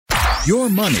Your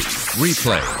Money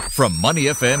Replay from Money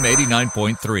FM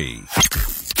 89.3.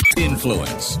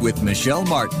 Influence with Michelle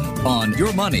Martin on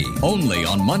Your Money, only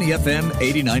on Money FM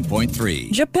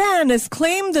 89.3. Japan has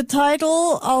claimed the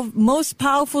title of most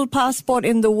powerful passport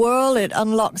in the world. It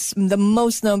unlocks the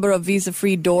most number of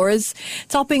visa-free doors,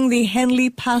 topping the Henley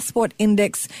Passport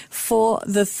Index for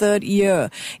the third year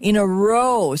in a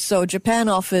row. So Japan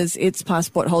offers its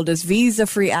passport holders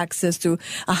visa-free access to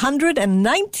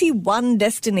 191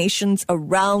 destinations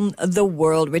around the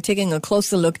world. We're taking a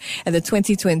closer look at the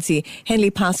 2020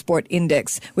 Henley Passport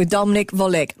Index with Dominic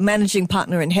Volek, managing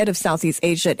partner and head of Southeast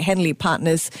Asia at Henley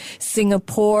Partners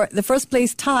Singapore. The first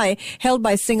place tie held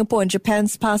by Singapore and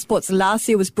Japan's passports last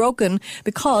year was broken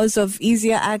because of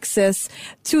easier access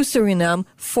to Suriname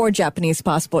for Japanese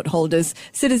passport holders.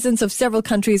 Citizens of several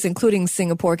countries, including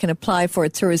Singapore, can apply for a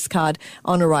tourist card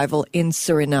on arrival in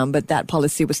Suriname, but that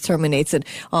policy was terminated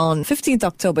on 15th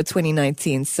October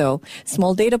 2019. So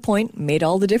small data point made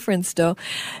all the difference, though.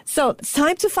 So it's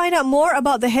time to find out more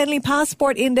about the Henley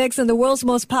Passport Index and the world's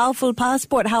most powerful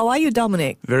passport. How are you,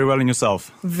 Dominic? Very well, and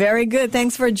yourself? Very good.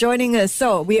 Thanks for joining us.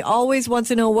 So we always want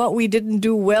to know what we didn't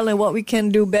do well and what we can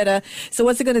do better. So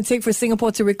what's it going to take for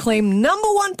Singapore to reclaim number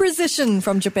one position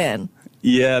from Japan?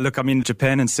 Yeah, look, I mean,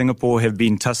 Japan and Singapore have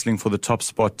been tussling for the top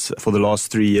spot for the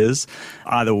last 3 years,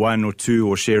 either one or two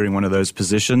or sharing one of those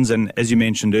positions. And as you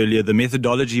mentioned earlier, the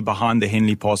methodology behind the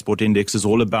Henley Passport Index is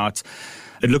all about,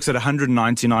 it looks at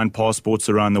 199 passports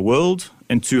around the world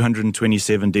and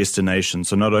 227 destinations.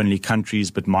 So not only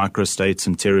countries, but microstates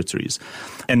and territories.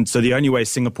 And so the only way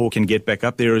Singapore can get back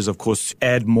up there is, of course,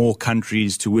 add more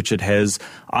countries to which it has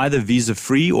either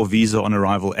visa-free or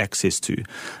visa-on-arrival access to.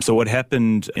 So what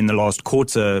happened in the last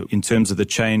quarter in terms of the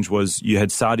change was you had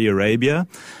Saudi Arabia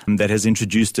that has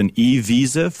introduced an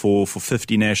e-visa for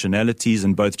 50 nationalities,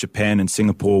 and both Japan and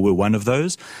Singapore were one of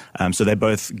those. So they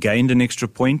both gained an extra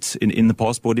point in the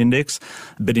passport index.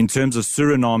 But in terms of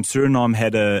Suriname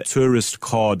had a tourist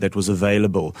card that was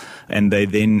available, and they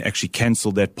then actually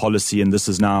cancelled that policy, and this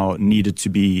is now needed to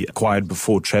be acquired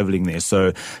before travelling there.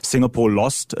 So Singapore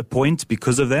lost a point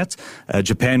because of that.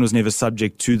 Japan was never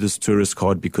subject to this tourist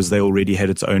card because they already had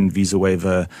its own visa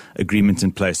waiver agreement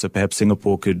in place. So perhaps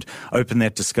Singapore could open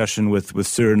that discussion with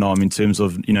Suriname in terms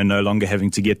of, no longer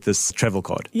having to get this travel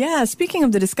card. Yeah, speaking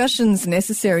of the discussions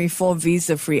necessary for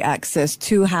visa-free access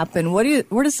to happen, what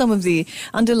are some of the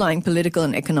underlying political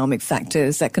and economic factors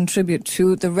that contribute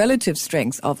to the relative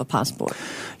strength of a passport?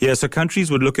 Yeah, so countries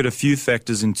would look at a few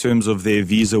factors in terms of their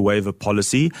visa waiver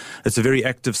policy. It's a very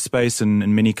active space, and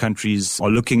many countries are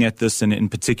looking at this, and in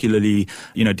particularly,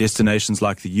 destinations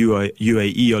like the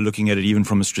UAE are looking at it even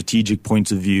from a strategic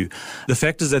point of view. The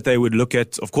factors that they would look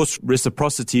at, of course,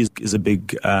 reciprocity is a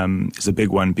big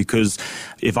one, because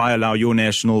if I allow your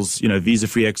nationals,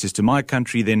 visa-free access to my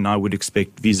country, then I would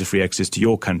expect visa-free access to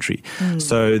your country.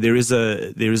 So there is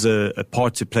a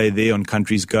part to play there on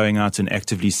countries going out and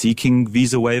actively seeking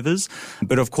visa waivers.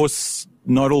 But of course,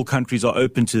 not all countries are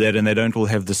open to that, and they don't all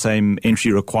have the same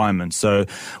entry requirements. So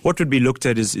what would be looked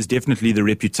at is definitely the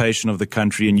reputation of the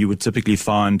country, and you would typically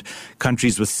find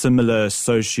countries with similar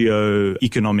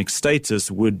socio-economic status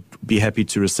would be happy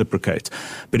to reciprocate.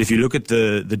 But if you look at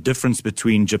the difference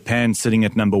between Japan sitting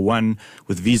at number one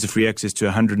with visa-free access to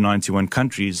 191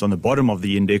 countries, on the bottom of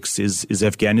the index is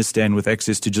Afghanistan with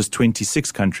access to just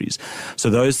 26 countries.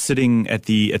 So those sitting at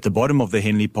the bottom of the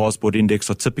Henley Passport Index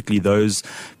are typically those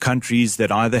countries that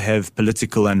either have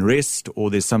political unrest or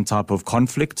there's some type of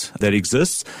conflict that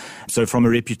exists. So from a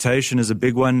reputation is a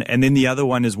big one. And then the other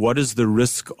one is, what is the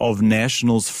risk of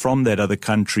nationals from that other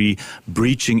country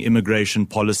breaching immigration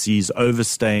policies,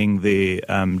 overstaying their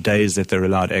days that they're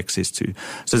allowed access to?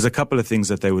 So there's a couple of things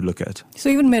that they would look at. So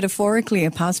even metaphorically,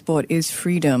 a passport is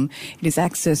freedom. It is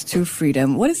access to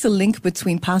freedom. What is the link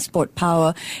between passport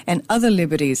power and other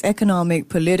liberties, economic,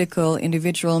 political,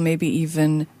 individual, maybe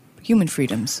even human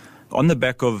freedoms? On the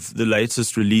back of the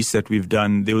latest release that we've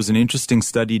done, there was an interesting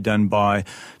study done by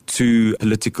two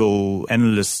political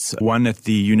analysts, one at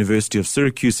the University of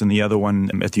Syracuse and the other one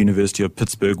at the University of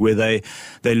Pittsburgh, where they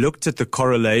looked at the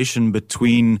correlation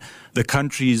between the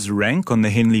country's rank on the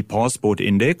Henley Passport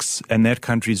Index and that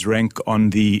country's rank on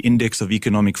the Index of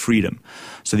Economic Freedom.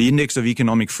 So the Index of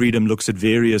Economic Freedom looks at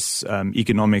various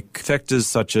economic factors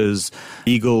such as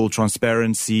legal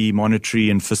transparency, monetary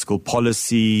and fiscal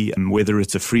policy, whether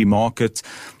it's a free market,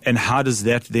 and how does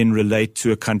that then relate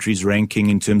to a country's ranking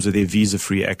in terms of their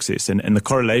visa-free access access. And the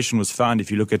correlation was found, if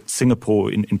you look at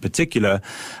Singapore in particular,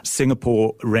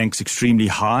 Singapore ranks extremely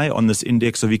high on this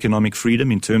index of economic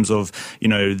freedom in terms of,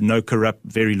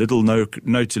 very little,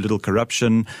 no to little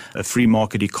corruption, a free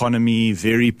market economy,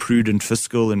 very prudent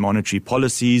fiscal and monetary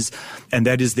policies. And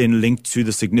that is then linked to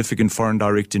the significant foreign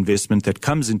direct investment that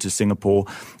comes into Singapore.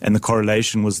 And the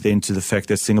correlation was then to the fact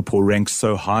that Singapore ranks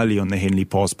so highly on the Henley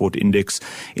Passport Index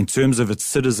in terms of its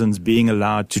citizens being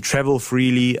allowed to travel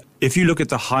freely. If you look at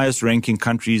the highest ranking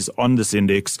countries on this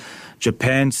index,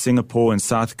 Japan, Singapore, and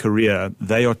South Korea,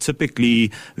 they are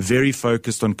typically very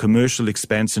focused on commercial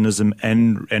expansionism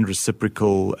and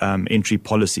reciprocal entry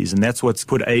policies. And that's what's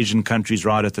put Asian countries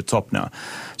right at the top now.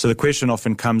 So the question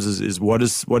often comes is what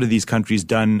have these countries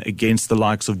done against the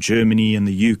likes of Germany and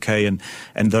the UK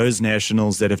and those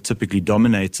nationals that have typically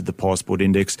dominated the passport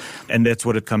index? And that's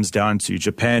what it comes down to.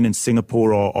 Japan and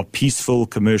Singapore are peaceful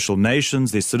commercial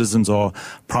nations. Their citizens are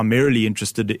primarily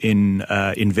interested in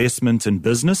investment and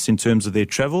business in terms of their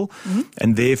travel,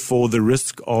 and therefore the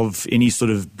risk of any sort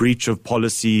of breach of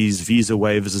policies, visa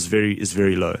waivers is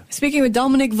very low. Speaking with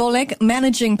Dominic Volek,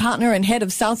 managing partner and head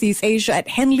of Southeast Asia at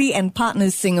Henley and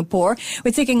Partners Singapore,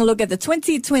 we're taking a look at the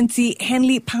 2020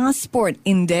 Henley Passport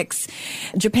Index.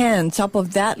 Japan, top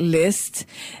of that list,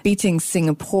 beating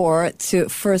Singapore to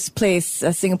first place.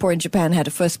 Singapore and Japan had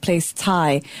a first place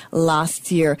tie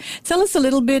last year. Tell us a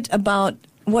little bit about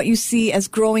what you see as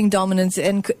growing dominance,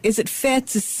 and is it fair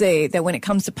to say that when it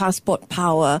comes to passport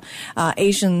power,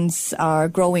 Asians are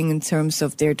growing in terms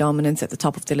of their dominance at the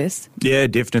top of the list? Yeah,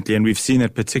 definitely, and we've seen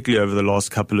that particularly over the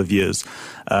last couple of years.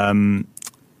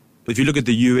 If you look at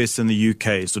the US and the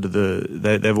UK,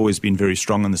 they've always been very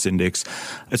strong on this index.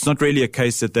 It's not really a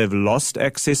case that they've lost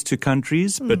access to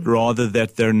countries, but rather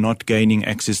that they're not gaining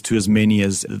access to as many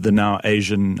as the now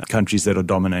Asian countries that are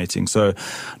dominating. So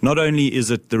not only is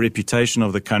it the reputation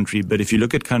of the country, but if you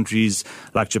look at countries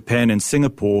like Japan and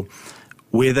Singapore,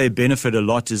 where they benefit a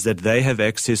lot is that they have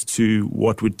access to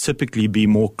what would typically be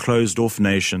more closed-off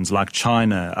nations like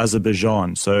China,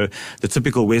 Azerbaijan. So the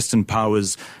typical Western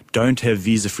powers don't have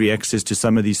visa-free access to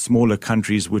some of these smaller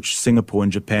countries, which Singapore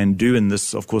and Japan do, and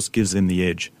this, of course, gives them the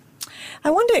edge. I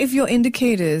wonder if your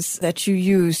indicators that you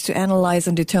use to analyze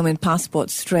and determine passport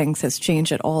strength has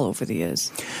changed at all over the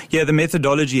years. Yeah, the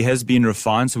methodology has been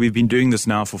refined. So we've been doing this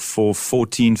now for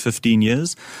 14, 15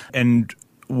 years. And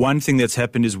one thing that's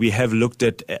happened is we have looked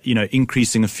at,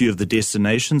 increasing a few of the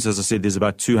destinations. As I said, there's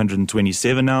about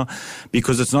 227 now,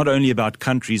 because it's not only about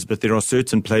countries, but there are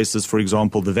certain places, for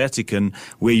example, the Vatican,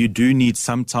 where you do need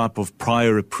some type of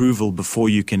prior approval before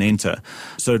you can enter.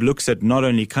 So it looks at not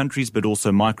only countries, but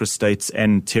also microstates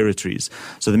and territories.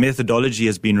 So the methodology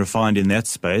has been refined in that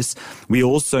space. We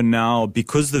also now,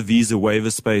 because the visa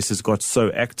waiver space has got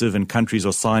so active and countries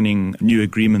are signing new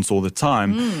agreements all the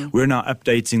time, we're now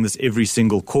updating this every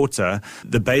single quarter.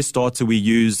 The base data we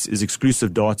use is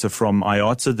exclusive data from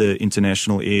IATA, the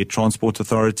International Air Transport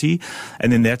Authority,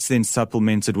 and then that's then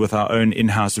supplemented with our own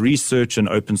in-house research and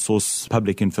open source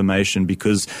public information,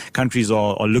 because countries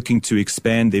are looking to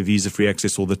expand their visa-free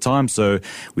access all the time. So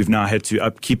we've now had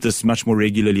to keep this much more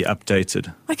regularly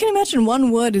updated. I can imagine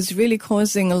one word is really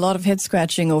causing a lot of head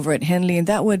scratching over at Henley, and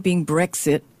that word being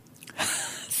Brexit.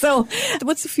 So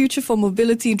what's the future for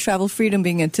mobility and travel freedom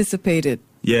being anticipated?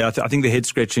 Yeah, I think the head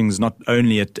scratching is not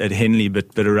only at Henley,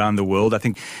 but around the world. I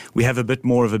think we have a bit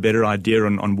more of a better idea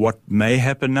on what may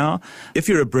happen now. If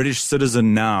you're a British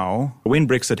citizen now, when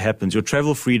Brexit happens, your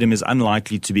travel freedom is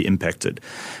unlikely to be impacted,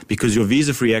 because your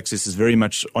visa-free access is very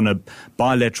much on a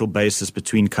bilateral basis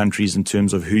between countries in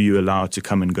terms of who you allow to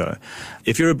come and go.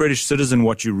 If you're a British citizen,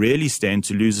 what you really stand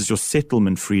to lose is your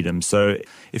settlement freedom. So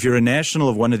if you're a national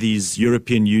of one of these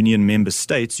European Union member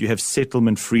states, you have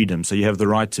settlement freedom. So you have the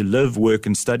right to live, work,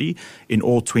 and study in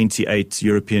all 28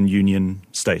 European Union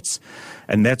states.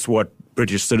 And that's what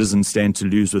British citizens stand to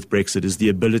lose with Brexit, is the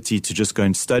ability to just go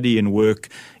and study and work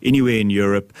anywhere in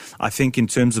Europe. I think in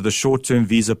terms of the short-term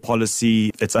visa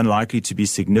policy, it's unlikely to be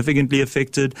significantly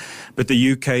affected. But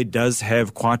the UK does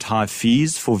have quite high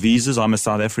fees for visas. I'm a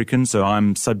South African, so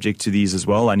I'm subject to these as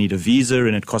well. I need a visa,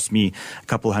 and it costs me a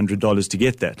couple $100 to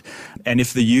get that. And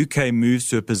if the UK moves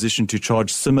to a position to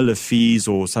charge similar fees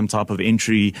or some type of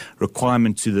entry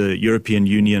requirement to the European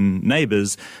Union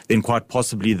neighbours, then quite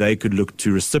possibly they could look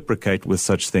to reciprocate with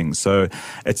such things. So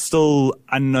it's still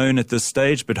unknown at this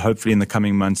stage, but hopefully in the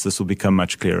coming months this will become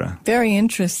much clearer. Very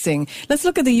interesting. Let's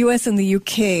look at the US and the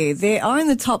UK. They are in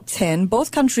the top 10.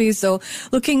 Both countries, though,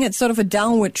 looking at sort of a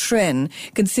downward trend,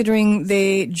 considering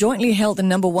they jointly held the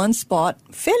number one spot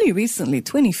fairly recently,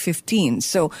 2015.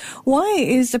 So why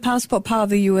is the passport power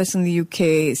of the US and the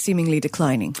UK seemingly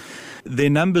declining? Their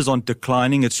numbers aren't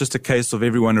declining. It's just a case of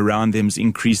everyone around them is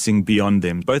increasing beyond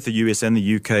them. Both the US and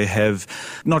the UK have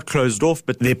not closed off,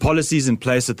 but their policies in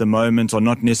place at the moment are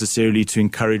not necessarily to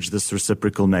encourage this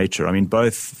reciprocal nature. I mean,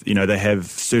 both, they have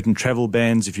certain travel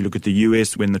bans. If you look at the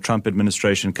US, when the Trump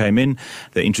administration came in,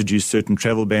 they introduced certain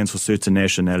travel bans for certain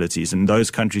nationalities, and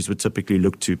those countries would typically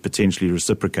look to potentially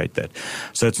reciprocate that.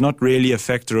 So it's not really a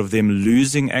factor of them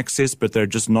losing access, but they're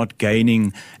just not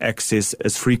gaining access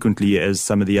as frequently as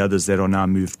some of the others that are now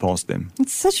moved past them.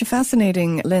 It's such a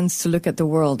fascinating lens to look at the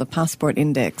world, the passport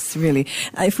index, really.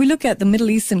 If we look at the Middle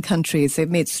Eastern countries, they've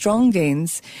made strong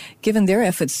gains given their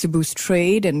efforts to boost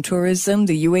trade and tourism.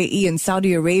 The UAE and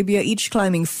Saudi Arabia each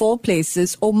climbing 4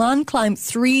 places. Oman climbed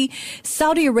 3.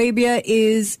 Saudi Arabia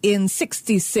is in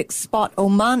 66th spot.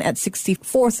 Oman at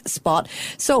 64th spot.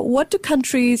 So what do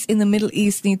countries in the Middle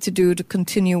East need to do to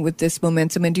continue with this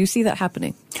momentum? And do you see that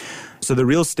happening? So the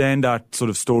real standout sort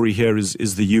of story here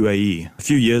is the UAE. A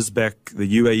few years back,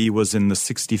 the UAE was in the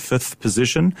 65th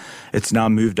position. It's now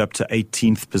moved up to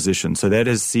 18th position. So that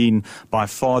has seen by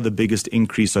far the biggest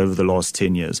increase over the last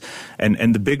 10 years.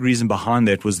 And the big reason behind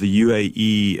that was the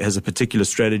UAE has a particular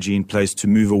strategy in place to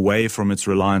move away from its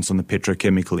reliance on the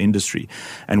petrochemical industry.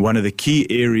 And one of the key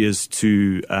areas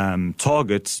to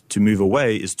target to move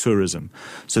away is tourism.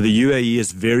 So the UAE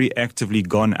has very actively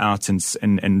gone out and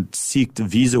seeked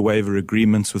visa waiver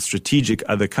agreements with strategic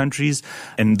other countries,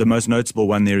 and the most notable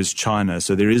one there is China.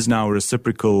 So there is now a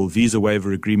reciprocal visa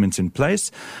waiver agreement in place,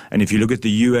 and if you look at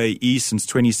the UAE since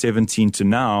 2017 to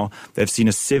now, they've seen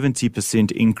a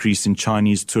 70% increase in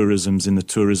Chinese tourism in the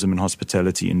tourism and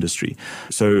hospitality industry.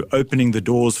 So opening the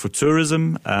doors for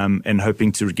tourism and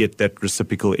hoping to get that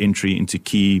reciprocal entry into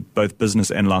key both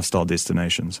business and lifestyle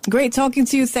destinations. Great talking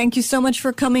to you. Thank you so much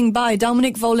for coming by.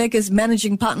 Dominic Volek is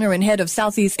Managing Partner and Head of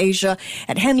Southeast Asia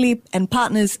at Henley and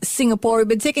Partners Singapore. We've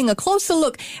been taking a closer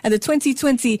look at the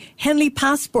 2020 Henley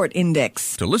Passport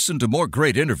Index. To listen to more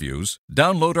great interviews,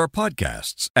 download our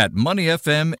podcasts at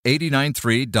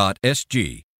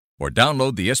moneyfm893.sg or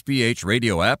download the SPH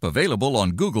radio app available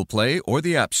on Google Play or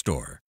the App Store.